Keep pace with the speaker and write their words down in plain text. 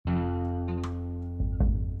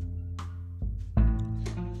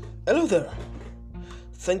Hello there.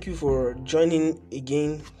 Thank you for joining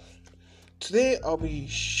again. Today I'll be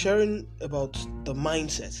sharing about the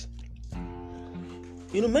mindset.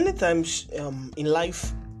 Many times in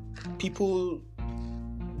life, people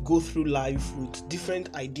go through life with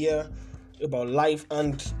different idea about life,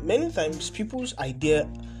 and many times people's idea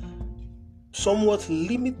somewhat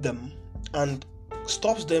limit them and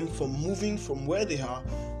stops them from moving from where they are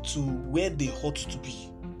to where they ought to be.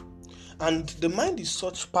 And the mind is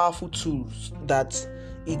such powerful tools that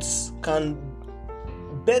it can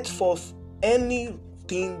bet forth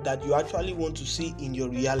anything that you actually want to see in your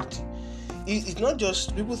reality. It's not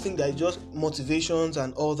just, people think that it's just motivations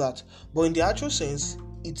and all that, but in the actual sense,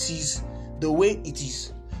 it is the way it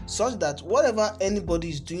is. Such that whatever anybody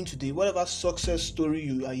is doing today, whatever success story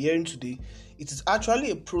you are hearing today, it is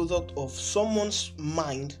actually a product of someone's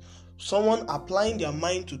mind, someone applying their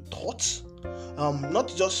mind to thoughts.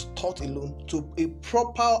 Not just thought alone, to a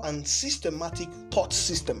proper and systematic thought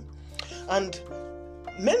system. And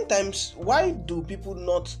many times, why do people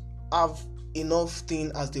not have enough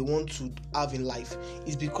thing as they want to have in life?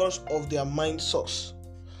 Is because of their mind source.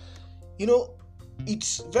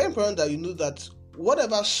 It's very important that you know that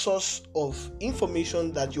whatever source of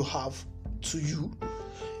information that you have to you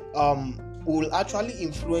will actually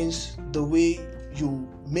influence the way you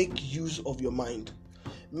make use of your mind.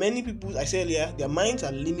 Many people, I said earlier, their minds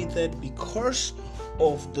are limited because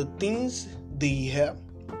of the things they hear,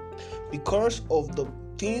 because of the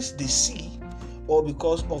things they see, or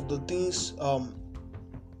because of the things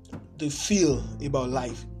they feel about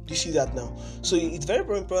life. Do you see that now? So it's very,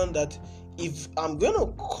 very important that if I'm going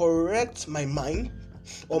to correct my mind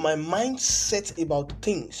or my mindset about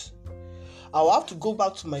things, I'll have to go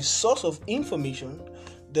back to my source of information.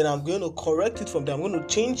 Then I'm going to correct it from there. I'm going to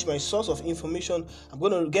change my source of information. I'm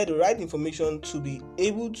going to get the right information to be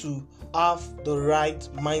able to have the right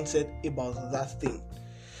mindset about that thing.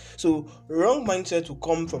 So wrong mindset will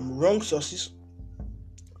come from wrong sources.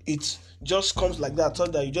 It just comes like that, so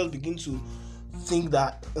that you just begin to think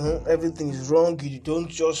that everything is wrong. You don't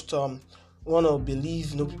just want to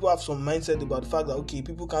believe. People have some mindset about the fact that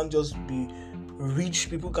people can't just be rich,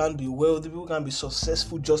 people can't be wealthy, people can't be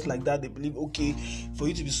successful just like that. They believe for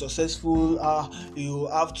you to be successful, you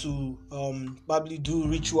have to probably do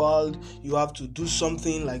ritual, you have to do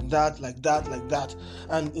something like that.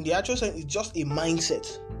 And in the actual sense, it's just a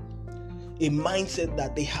mindset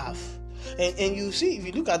that they have. And you see, if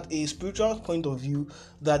you look at a spiritual point of view,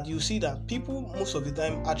 that you see that people most of the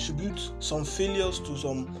time attribute some failures to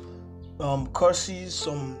some curses,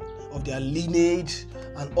 some of their lineage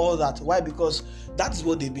and all that. Why? Because that is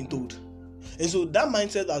what they've been told. And so that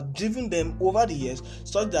mindset has driven them over the years,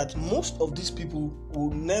 such that most of these people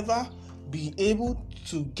will never be able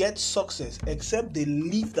to get success except they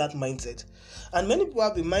leave that mindset. And many people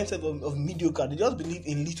have the mindset of mediocre. They just believe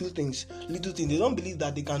in little things. They don't believe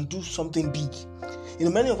that they can do something big.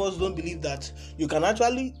 Many of us don't believe that you can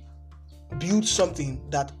actually build something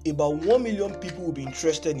that about 1 million people will be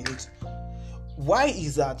interested in it. Why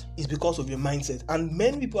is that? It's because of your mindset. And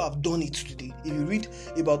many people have done it today. If you read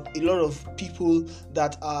about a lot of people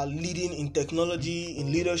that are leading in technology,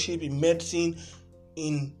 in leadership, in medicine,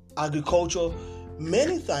 in agriculture,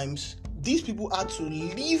 many times these people had to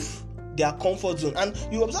leave their comfort zone. And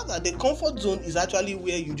you observe that the comfort zone is actually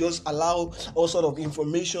where you just allow all sort of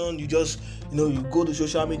information. You just, you go to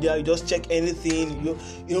social media, you just check anything,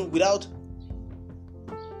 without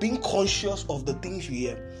being conscious of the things you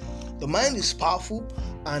hear. The mind is powerful,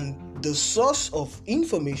 and the source of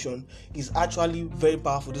information is actually very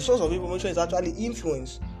powerful. The source of information is actually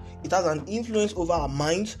influence. It has an influence over our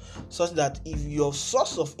minds, such that if your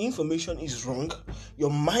source of information is wrong, your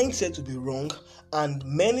mindset will be wrong, and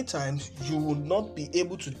many times you will not be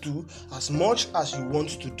able to do as much as you want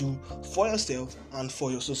to do for yourself and for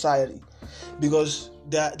your society. Because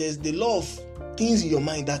there's the law of things in your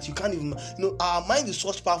mind that you can't even, our mind is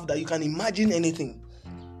so powerful that you can imagine anything.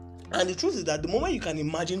 And the truth is that the moment you can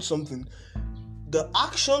imagine something, the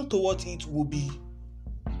action towards it will be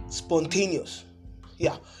spontaneous.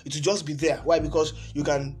 Yeah, it will just be there. Why? Because you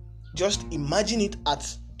can just imagine it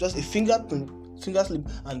at just a finger slip,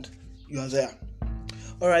 and you are there.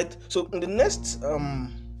 Alright, so in the next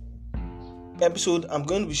episode, I'm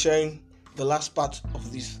going to be sharing the last part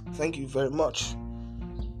of this. Thank you very much.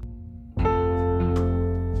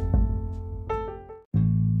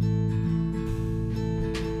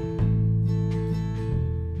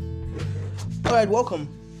 Alright, welcome.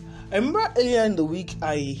 I remember earlier in the week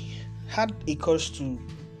I had a course to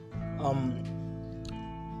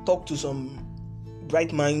talk to some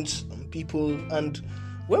bright minds, people, and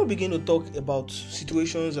when we begin to talk about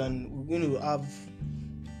situations and we're going to have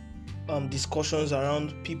discussions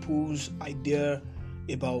around people's idea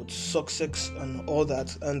about success and all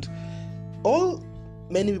that, and all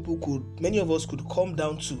many of us could come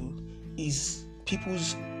down to is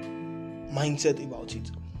people's mindset about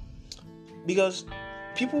it. Because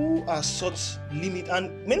people are such limit,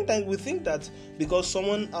 and many times we think that because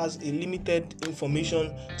someone has a limited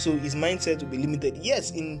information, so his mindset will be limited.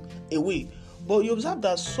 Yes, in a way, but you observe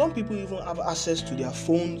that some people even have access to their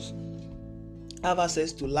phones, have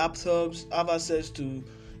access to laptops, have access to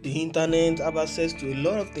the internet, have access to a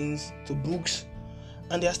lot of things, to books,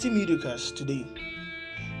 and they are still mediocres today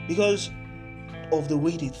because of the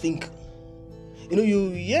way they think. You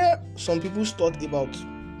hear some people's thought about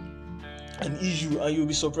an issue and you'll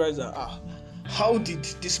be surprised that how did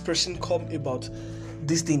this person come about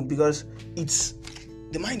this thing? Because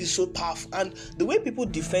the mind is so powerful, and the way people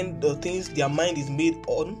defend the things their mind is made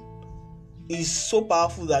on is so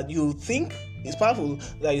powerful that you think it's powerful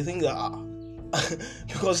that you think that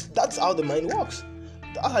because that's how the mind works.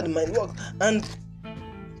 That's how the mind works. And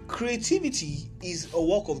creativity is a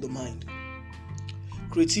work of the mind.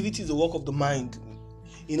 Creativity is a work of the mind.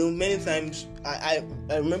 Many times I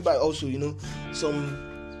remember also, some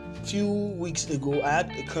few weeks ago I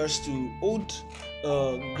had a course to hold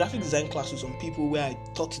graphic design class with some people where I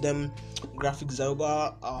taught them graphic design,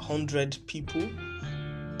 over 100 people.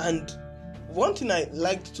 And one thing I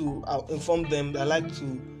like to inform them, I like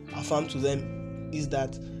to affirm to them, is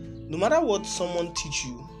that no matter what someone teach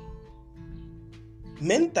you,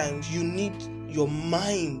 many times you need your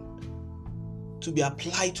mind to be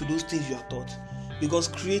applied to those things you are taught. Because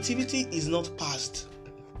creativity is not past.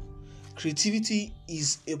 Creativity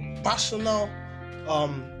is a personal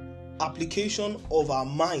application of our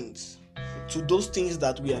minds to those things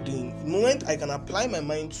that we are doing. The moment I can apply my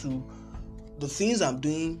mind to the things I'm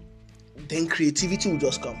doing, then creativity will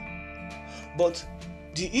just come. But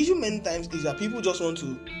the issue many times is that people just want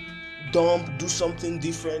to do something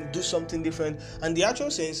different, and the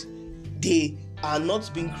actual sense, they are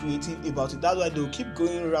not being creative about it. That's why they'll keep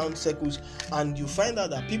going around circles, and you find out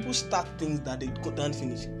that people start things that they can't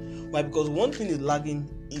finish. Why? Because one thing is lagging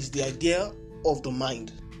is the idea of the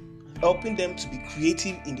mind, helping them to be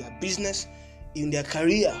creative in their business, in their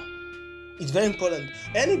career. It's very important.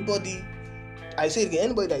 Anybody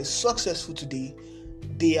that is successful today,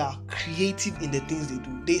 they are creative in the things they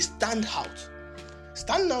do. They stand out.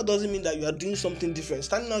 Standing out doesn't mean that you are doing something different.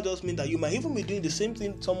 Standing out just means that you might even be doing the same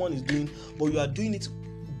thing someone is doing, but you are doing it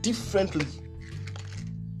differently.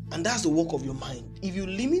 And that's the work of your mind. If you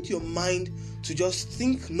limit your mind to just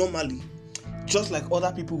think normally, just like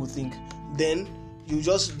other people would think, then you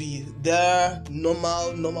just be there,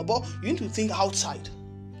 normal. But you need to think outside.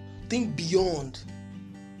 Think beyond.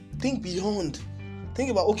 Think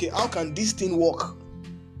about, okay, how can this thing work?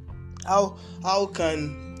 How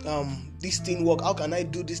can this thing work? How can I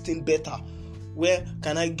do this thing better? Where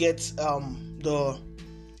can I get the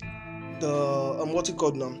what's it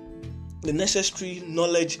called now? The necessary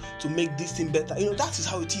knowledge to make this thing better. That is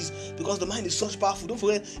how it is, because the mind is such powerful. Don't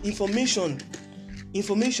forget, information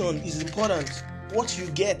is important. What you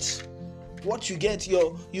get,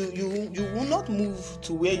 you will not move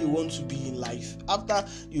to where you want to be in life after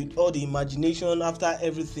all the imagination, after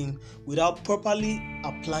everything, without properly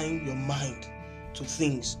applying your mind to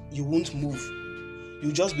things. You won't move.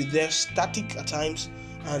 You'll just be there static at times,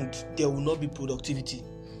 and there will not be productivity.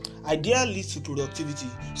 Idea leads to productivity.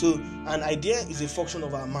 So an idea is a function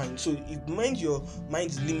of our mind. So if your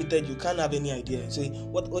mind is limited, you can't have any idea. Say,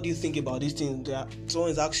 what do you think about this thing?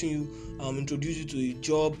 Someone is asking you, introduce you to a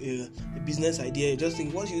job, a business idea. You just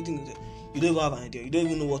think, what do you think? You don't even have an idea. You don't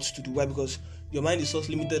even know what to do. Why? Because your mind is so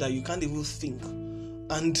limited that you can't even think.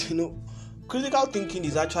 And critical thinking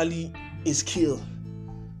is actually a skill.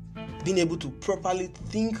 Being able to properly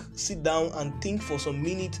think, sit down and think for some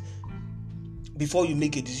minutes before you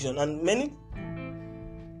make a decision. And many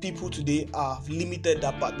people today have limited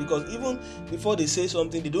that part, because even before they say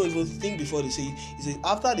something, they don't even think before they say it. It's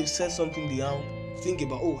after they've said something, they now think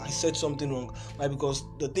about, I said something wrong. Why? Because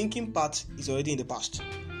the thinking part is already in the past.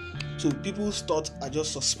 So people's thoughts are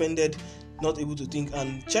just suspended, not able to think.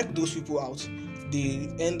 And check those people out.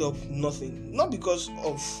 They end up nothing. Not because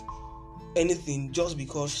of anything, just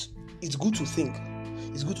because it's good to think.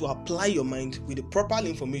 It's good to apply your mind with the proper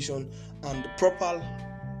information and the proper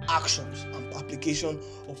actions and application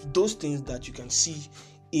of those things that you can see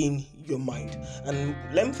in your mind. And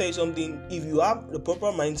let me tell you something, if you have the proper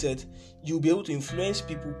mindset, you'll be able to influence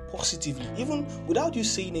people positively, even without you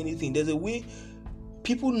saying anything. There's a way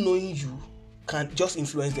people knowing you can just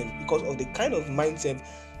influence them because of the kind of mindset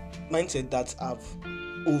that have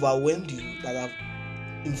overwhelmed you, that have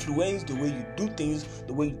influence the way you do things,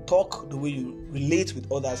 the way you talk, the way you relate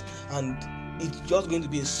with others, and it's just going to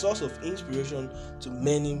be a source of inspiration to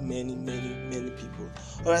many people.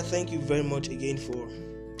 All right, thank you very much again for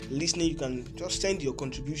listening. You can just send your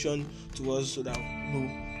contribution to us so that we know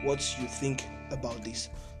what you think about this.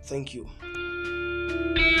 Thank you.